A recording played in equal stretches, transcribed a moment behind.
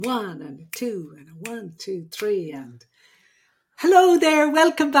One and a two and a 1, 2, 3 and hello there.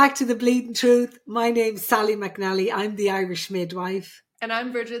 Welcome back to the Bleedin Truth. My name's Sally McNally. I'm the Irish midwife. And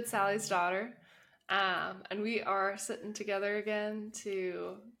I'm Bridget, Sally's daughter. And we are sitting together again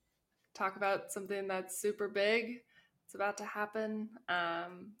to talk about something that's super big. It's about to happen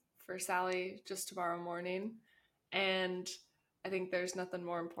for Sally just tomorrow morning. And I think there's nothing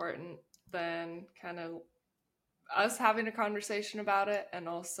more important than kind of us having a conversation about it and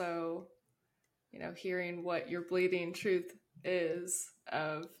also, hearing what your bleeding truth is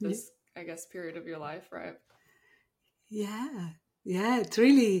of this, I guess, period of your life, right? Yeah,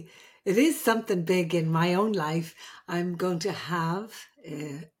 it is something big in my own life. I'm going to have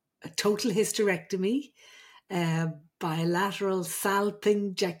a total hysterectomy, bilateral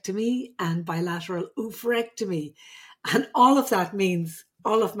salpingectomy and bilateral oophorectomy. And all of that means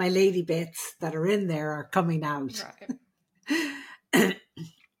all of my lady bits that are in there are coming out. Right.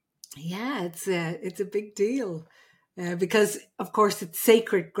 Yeah, it's a big deal because, of course, it's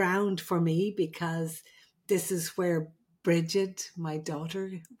sacred ground for me because this is where Bridget, my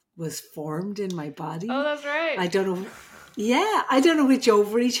daughter, was formed in my body. Oh, that's right. I don't know. Yeah, I don't know which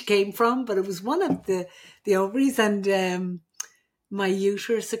ovary she came from, but it was one of the ovaries, and my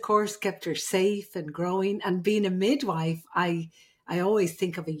uterus, of course, kept her safe and growing. And being a midwife, I always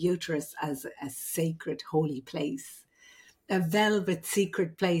think of a uterus as a sacred, holy place. A velvet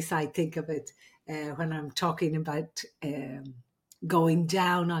secret place, I think of it when I'm talking about going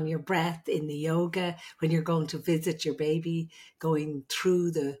down on your breath in the yoga, when you're going to visit your baby, going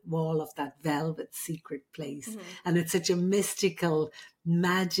through the wall of that velvet secret place. Mm-hmm. And it's such a mystical,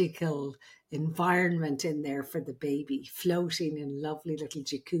 magical environment in there for the baby, floating in lovely little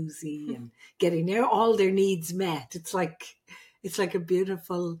jacuzzi and getting all their needs met. It's like a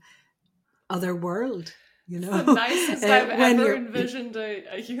beautiful other world. It's the nicest I've ever envisioned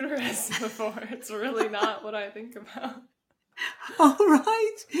a uterus before. It's really not what I think about. All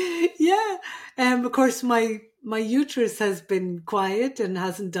right. Yeah. Of course, my uterus has been quiet and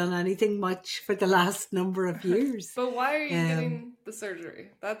hasn't done anything much for the last number of years. But why are you getting the surgery?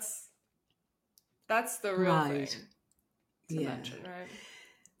 That's the real thing to mention, right?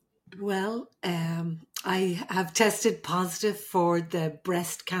 Well, I have tested positive for the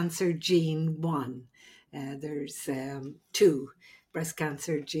breast cancer gene 1. There's 2, breast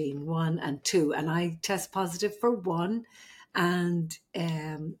cancer gene 1 and 2, and I test positive for 1. And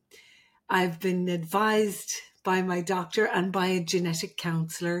I've been advised by my doctor and by a genetic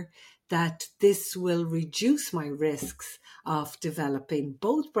counselor that this will reduce my risks of developing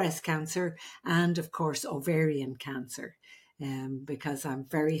both breast cancer and, of course, ovarian cancer, because I'm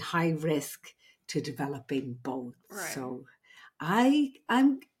very high risk to developing both. Right. So I've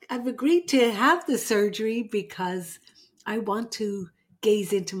agreed to have the surgery because I want to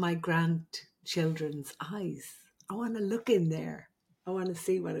gaze into my grandchildren's eyes. I want to look in there. I want to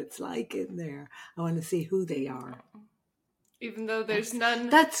see what it's like in there. I want to see who they are. Even though there's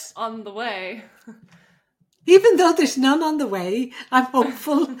none on the way. Even though there's none on the way, I'm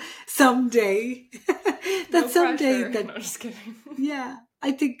hopeful someday. No pressure. No, just kidding. Yeah,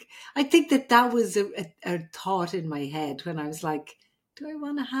 I think that was a thought in my head when I was like, do I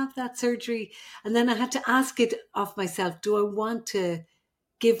want to have that surgery? And then I had to ask it of myself, do I want to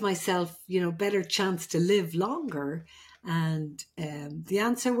give myself, better chance to live longer? And the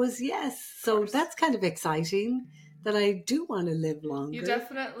answer was yes. So that's kind of exciting that I do want to live longer. You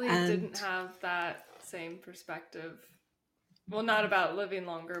definitely didn't have that same perspective. Well, not about living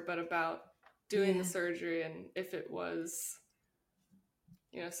longer, but about doing the surgery and if it was,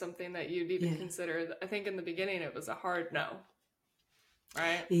 something that you'd even consider. I think in the beginning it was a hard no,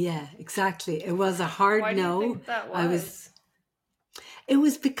 right? Yeah, exactly. It was a hard no. Why do you think that was? It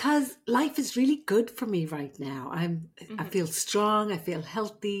was because life is really good for me right now. I feel strong. I feel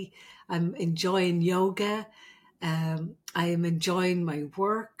healthy. I'm enjoying yoga. I am enjoying my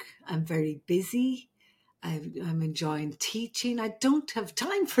work. I'm very busy. I'm enjoying teaching. I don't have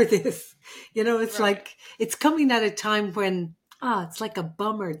time for this. It's like it's coming at a time when it's like a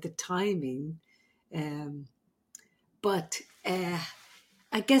bummer, the timing. But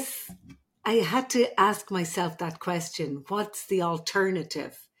I guess I had to ask myself that question. What's the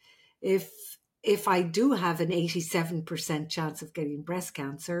alternative? If I do have an 87% chance of getting breast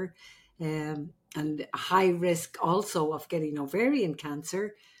cancer, and a high risk also of getting ovarian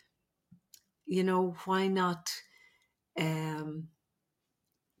cancer, why not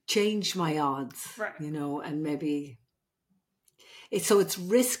change my odds? Right. And maybe it's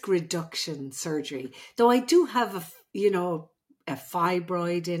risk reduction surgery. Though I do have a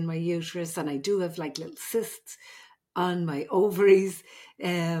fibroid in my uterus, and I do have like little cysts. on my ovaries.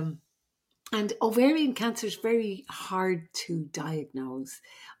 And ovarian cancer is very hard to diagnose.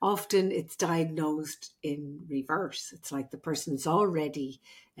 Often it's diagnosed in reverse. It's like the person's already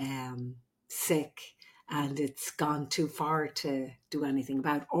sick and it's gone too far to do anything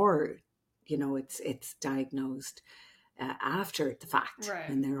about, or it's diagnosed after the fact Right.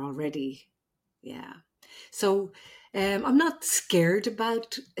 when they're already, yeah. So I'm not scared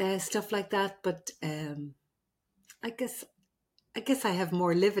about stuff like that, but I guess I have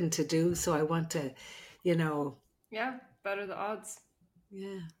more living to do, so I want to, you know, Yeah, better the odds.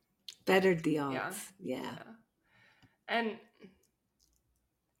 yeah, better the Yeah. odds. Yeah. Yeah. And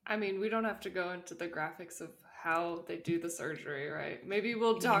I mean, we don't have to go into the graphics of how they do the surgery, right? Maybe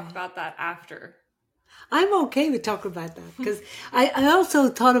we'll talk Yeah. about that after. I'm okay with talking about that because I also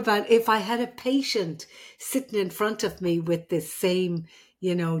thought about if I had a patient sitting in front of me with this same,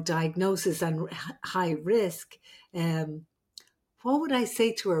 diagnosis and high risk, um, what would I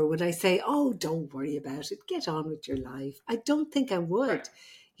say to her? Would I say, "Oh, don't worry about it. Get on with your life"? I don't think I Right. would,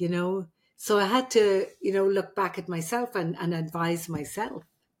 you know. So I had to, look back at myself and advise myself,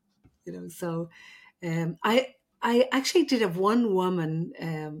 So I actually did have one woman,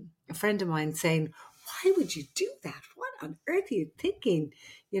 a friend of mine, saying, "Why would you do that? What on earth are you thinking?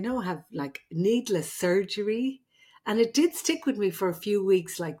 Have like needless surgery." And it did stick with me for a few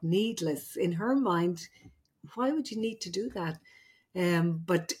weeks, like needless in her mind. Why would you need to do that?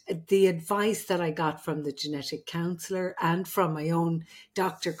 But the advice that I got from the genetic counselor and from my own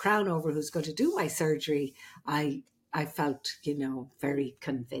Dr. Crownover, who's going to do my surgery, I felt, very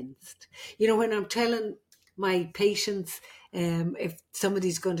convinced. When I'm telling my patients, if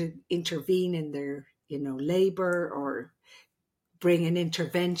somebody's going to intervene in their, labor or bring an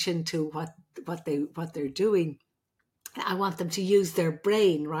intervention to what they're doing, I want them to use their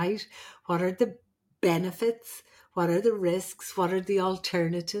brain, right? What are the benefits? What are the risks? What are the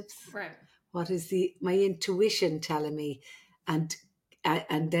alternatives? Right. What is my intuition telling me? And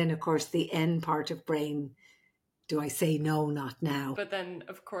then of course the N part of brain. Do I say no, not now? But then,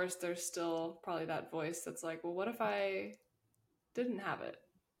 of course, there's still probably that voice that's like, well, what if I didn't have it?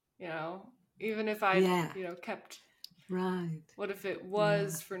 Even if I, Yeah, kept, right. what if it Yeah,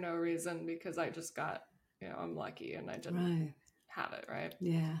 was for no reason because I just got, I'm lucky and I didn't right. have it, right?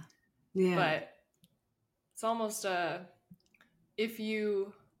 Yeah, yeah, But it's almost if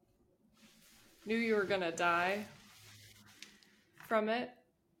you knew you were going to die from it,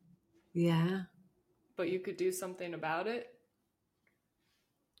 yeah. but you could do something about it,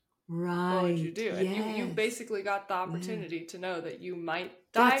 what would you Right. do? And you Yes. basically got the Yeah. opportunity to know that you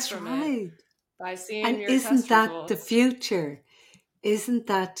might die That's from it right. by seeing And your isn't test that the results. future? Isn't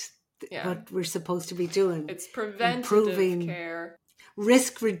that Yeah. what we're supposed to be doing? It's preventative Improving care.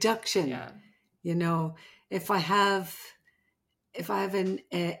 risk reduction. Yeah. You know, if I have an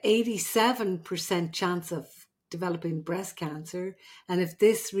 87% chance of developing breast cancer, and if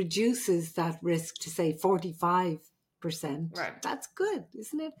this reduces that risk to say 45%, Right. that's good,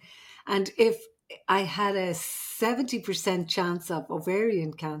 isn't it? And if I had a 70% chance of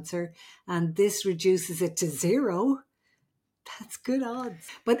ovarian cancer and this reduces it to zero, that's good odds.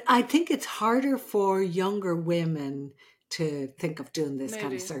 But I think it's harder for younger women to think of doing this kind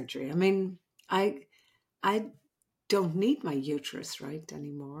of Maybe. surgery. I mean, I don't need my uterus right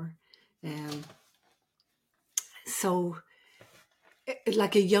anymore. Um, so,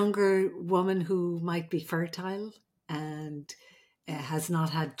 like a younger woman who might be fertile and has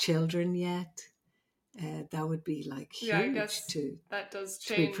not had children yet, that would be like Yeah, I huge guess to that does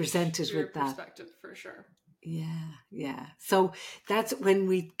be change presented your with that. perspective for sure. Yeah, yeah. So that's when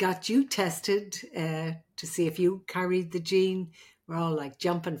we got you tested to see if you carried the gene. We're all like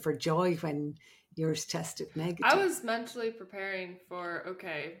jumping for joy when yours tested I negative. was mentally preparing for,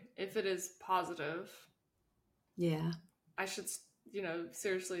 okay, if it is positive, Yeah. I should,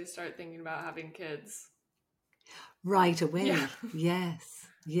 seriously start thinking about having kids. Right away. Yeah. Yes.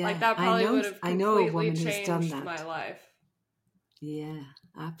 Like Yeah. that I probably know would have I know a completely woman who's done changed my that. life. Yeah,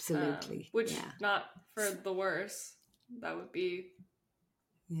 absolutely. Which Yeah. not for the worse. That would be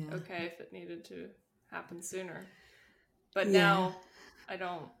Yeah. okay if it needed to happen sooner. But Yeah. now I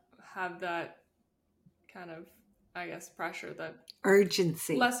don't have that kind of, I guess, pressure, that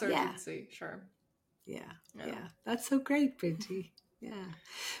Urgency. less Yeah. urgency, sure. Yeah. Yeah. Yeah. That's so great, Bridgie. Yeah.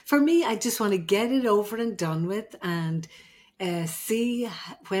 For me, I just want to get it over and done with and see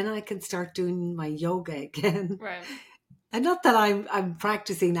when I can start doing my yoga again. Right. And not that I'm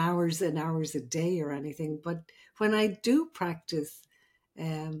practicing hours and hours a day or anything, but when I do practice,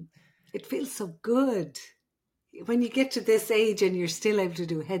 um, it feels so good. When you get to this age and you're still able to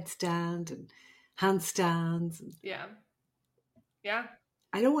do headstand and handstands. Yeah. Yeah.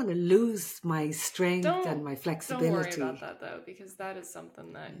 I don't want to lose my strength and my Don't worry about flexibility. that though, because that is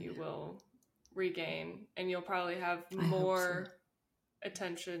something that you Yeah, will regain, and you'll probably have I hope so. more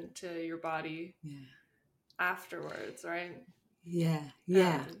attention to your body Yeah, afterwards, right? yeah,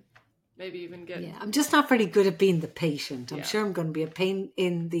 yeah. And maybe even get, Yeah, I'm just not very good at being the patient. I'm yeah, sure I'm going to be a pain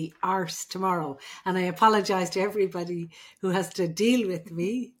in the arse tomorrow. And I apologize to everybody who has to deal with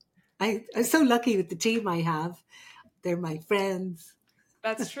me. I'm so lucky with the team I have. They're my friends.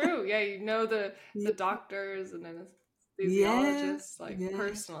 that's true. Yeah, you know the Yeah, doctors and yeah, anesthesiologists like yeah,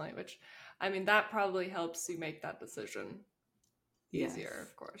 personally, which I mean that probably helps you make that decision yes, easier,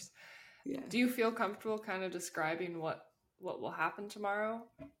 of course. yeah, Do you feel comfortable kind of describing what will happen tomorrow?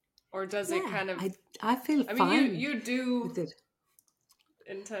 Or does it yeah. kind of, I feel I mean you fine you do with it.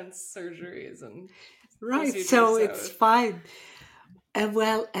 intense surgeries and Right, procedures, so so it's fine.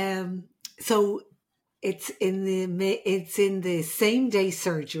 Well, so it's in the same day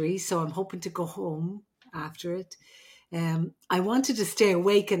surgery, so I'm hoping to go home after it. I wanted to stay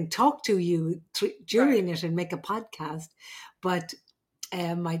awake and talk to you right, during it and make a podcast, but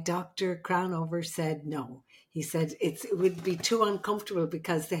my doctor Crownover said no. He said it would be too uncomfortable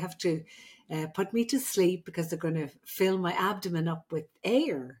because they have to put me to sleep because they're going to fill my abdomen up with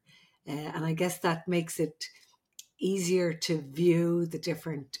air. And I guess that makes it easier to view the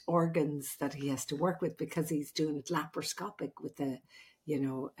different organs that he has to work with because he's doing it laparoscopic with a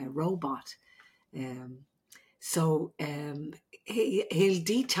robot. Um, so he'll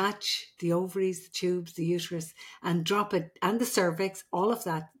detach the ovaries, the tubes, the uterus, and drop it, and the cervix, all of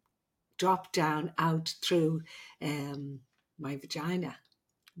that drop down out through my vagina,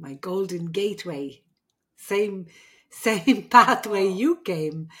 my golden gateway. Same pathway oh, you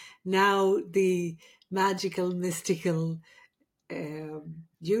came. Now the magical, mystical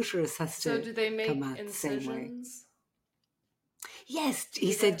uterus has so to do they come make out the same way. incisions? Yes,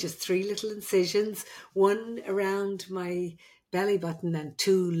 he Do said they? just 3 little incisions, one around my belly button and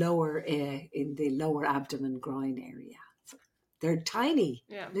two lower in the lower abdomen groin area. So they're tiny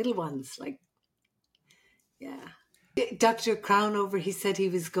Yeah, little ones, like, yeah. Dr. Crownover, he said he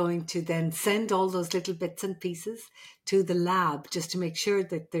was going to then send all those little bits and pieces to the lab just to make sure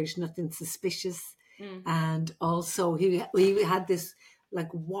that there's nothing suspicious. mm, And also, we had this like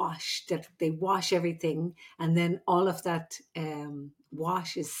wash that they wash everything, and then all of that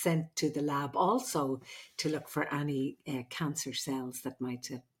wash is sent to the lab also to look for any cancer cells that might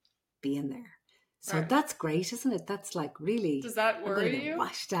be in there. So right. that's great, isn't it? That's like really, Does that I'm going to worry get you?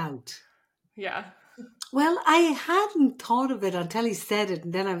 washed out. Yeah. Well, I hadn't thought of it until he said it,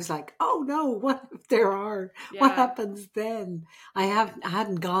 and then I was like, "Oh no, what if there are? What Yeah, happens then?" I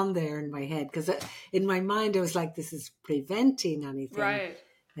hadn't gone there in my head because in my mind I was like, "This is preventing anything." right.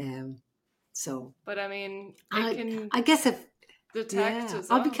 Um, so But I mean, it I can I guess if detect yeah, as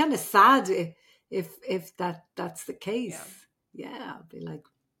I'll be well. kind of sad if that's the Yeah. case. Yeah, I'll be like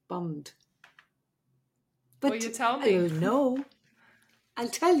bummed, Well, but you tell me. I'll know. I'll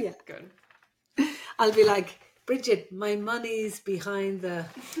tell you. Good. I'll be like, Bridget, my money's behind the.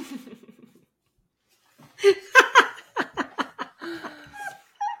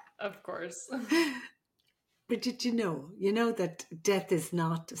 Of course. But did you know that death is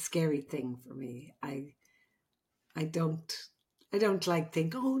not a scary thing for me. I don't I don't like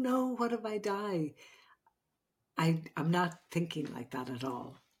think, oh no, what if I die? I'm not thinking like that at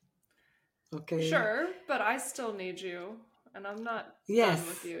all. Okay. Sure, but I still need you, and I'm not done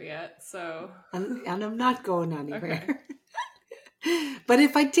with Yes. you yet, so. And I'm not going Okay. anywhere. But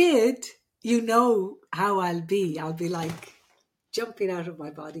if I did, you know how I'll be. I'll be like jumping out of my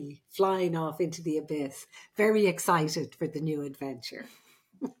body, flying off into the abyss, very excited for the new adventure.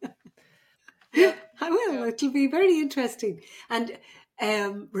 Yep. I will. Yep. It'll be very interesting. And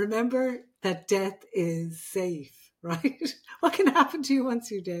remember that death is safe, right? What can happen to you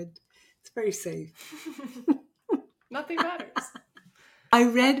once you're dead? It's very safe. Nothing matters. I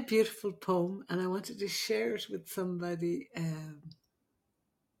read a beautiful poem and I wanted to share it with somebody.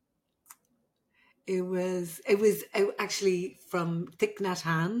 It was actually from Thich Nhat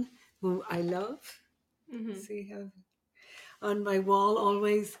Hanh, who I love. Hmm. See how on my wall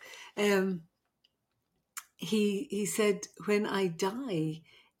always. Um, he said, "When I die,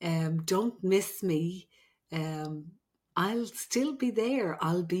 don't miss me. Um, I'll still be there.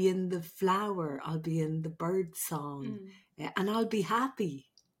 I'll be in the flower. I'll be in the bird song, Mm. and I'll be happy."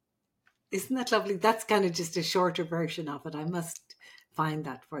 Isn't that lovely? That's kind of just a shorter version of it. I must find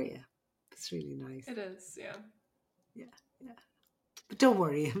that for you. It's really nice. It is, yeah. Yeah, yeah. But don't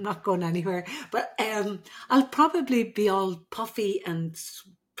worry, I'm not going anywhere. But I'll probably be all puffy and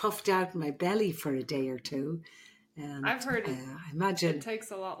puffed out my belly for a day or two. And I've heard I imagine it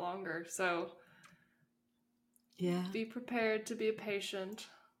takes a lot longer. So yeah. be prepared to be a patient.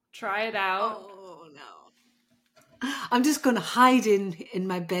 Try it out. Oh no. I'm just going to hide in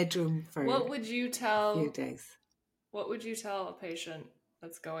my bedroom for What would you a tell few days. What would you tell a patient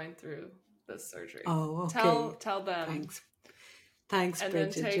that's going through this surgery? Oh, okay. Tell them. Thanks, and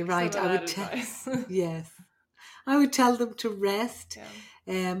Bridget. then take You're right. some of that advice. Yes. I would tell them to rest,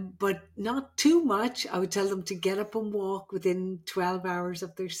 but not too much. I would tell them to get up and walk within 12 hours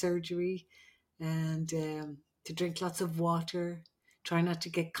of their surgery, and to drink lots of water. Try not to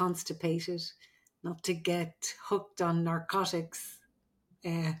get constipated, not to get hooked on narcotics.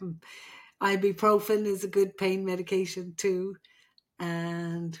 Ibuprofen is a good pain medication too.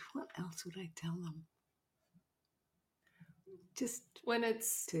 And what else would I tell them? Just when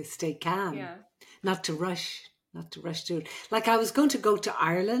it's to stay calm, yeah, not to rush to it. Like I was going to go to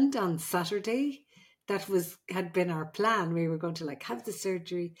Ireland on Saturday. That had been our plan. We were going to like have the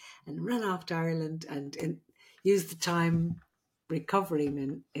surgery and run off to Ireland and use the time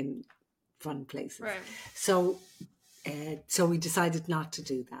recovering in fun places. right. So we decided not to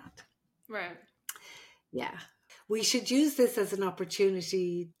do that. Right. Yeah. We should use this as an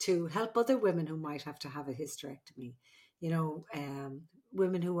opportunity to help other women who might have to have a hysterectomy. You know,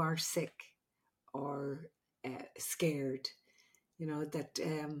 women who are sick or scared. You know, that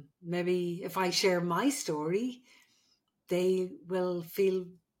maybe if I share my story, they will feel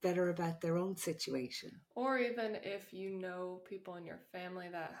better about their own situation. Or even if you know people in your family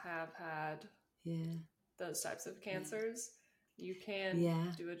that have had those types of cancers, you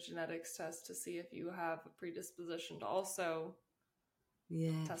can do a genetics test to see if you have a predisposition to also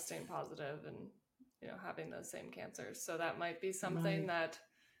testing positive and, you know, having those same cancers. So that might be something that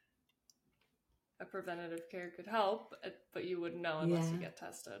a preventative care could help, but you wouldn't know unless you get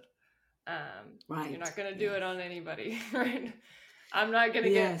tested. You're not going to do it on anybody, right? I'm not going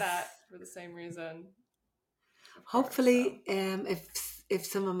to get that for the same reason. Hopefully, if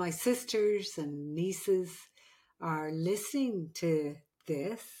some of my sisters and nieces are listening to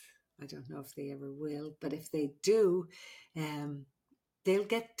this, I don't know if they ever will, but if they do, they'll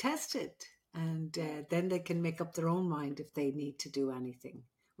get tested, and then they can make up their own mind if they need to do anything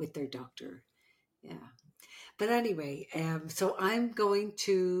with their doctor. Yeah. But anyway, so I'm going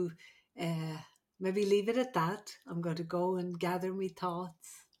to maybe leave it at that. I'm going to go and gather my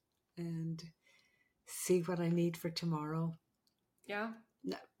thoughts and see what I need for tomorrow. Yeah.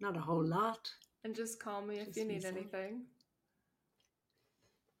 No, not a whole lot. And just call me if you need anything.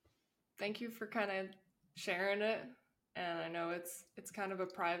 Thank you for kind of sharing it. And I know it's kind of a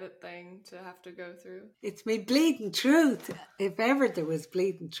private thing to have to go through. It's me bleeding truth. If ever there was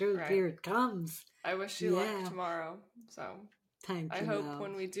bleeding truth, here it comes. I wish you luck tomorrow. So thank you. I hope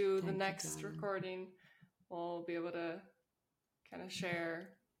when we do the next recording, we'll be able to kind of share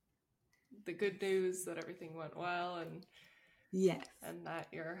the good news that everything went well and and that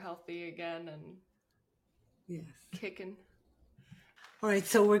you're healthy again and kicking. All right,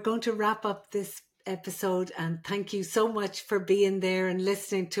 so we're going to wrap up this episode, and thank you so much for being there and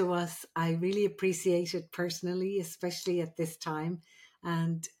listening to us. I really appreciate it personally, especially at this time.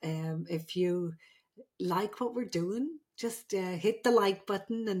 And if you like what we're doing, just hit the like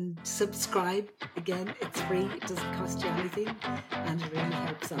button and subscribe. Again, it's free, it doesn't cost you anything, and it really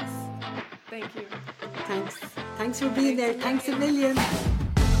helps us. Thank you. Thanks for being there. Thanks a million.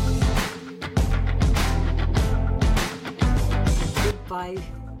 Goodbye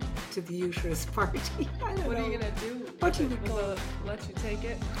to the uterus party. What are you gonna do? What do we will let you take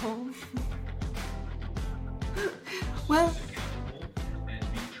it home? Well,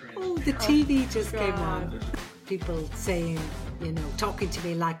 the TV just came on. People saying, you know, talking to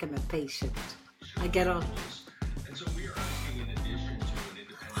me like I'm a patient. I get on.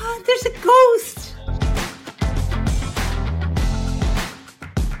 There's a ghost.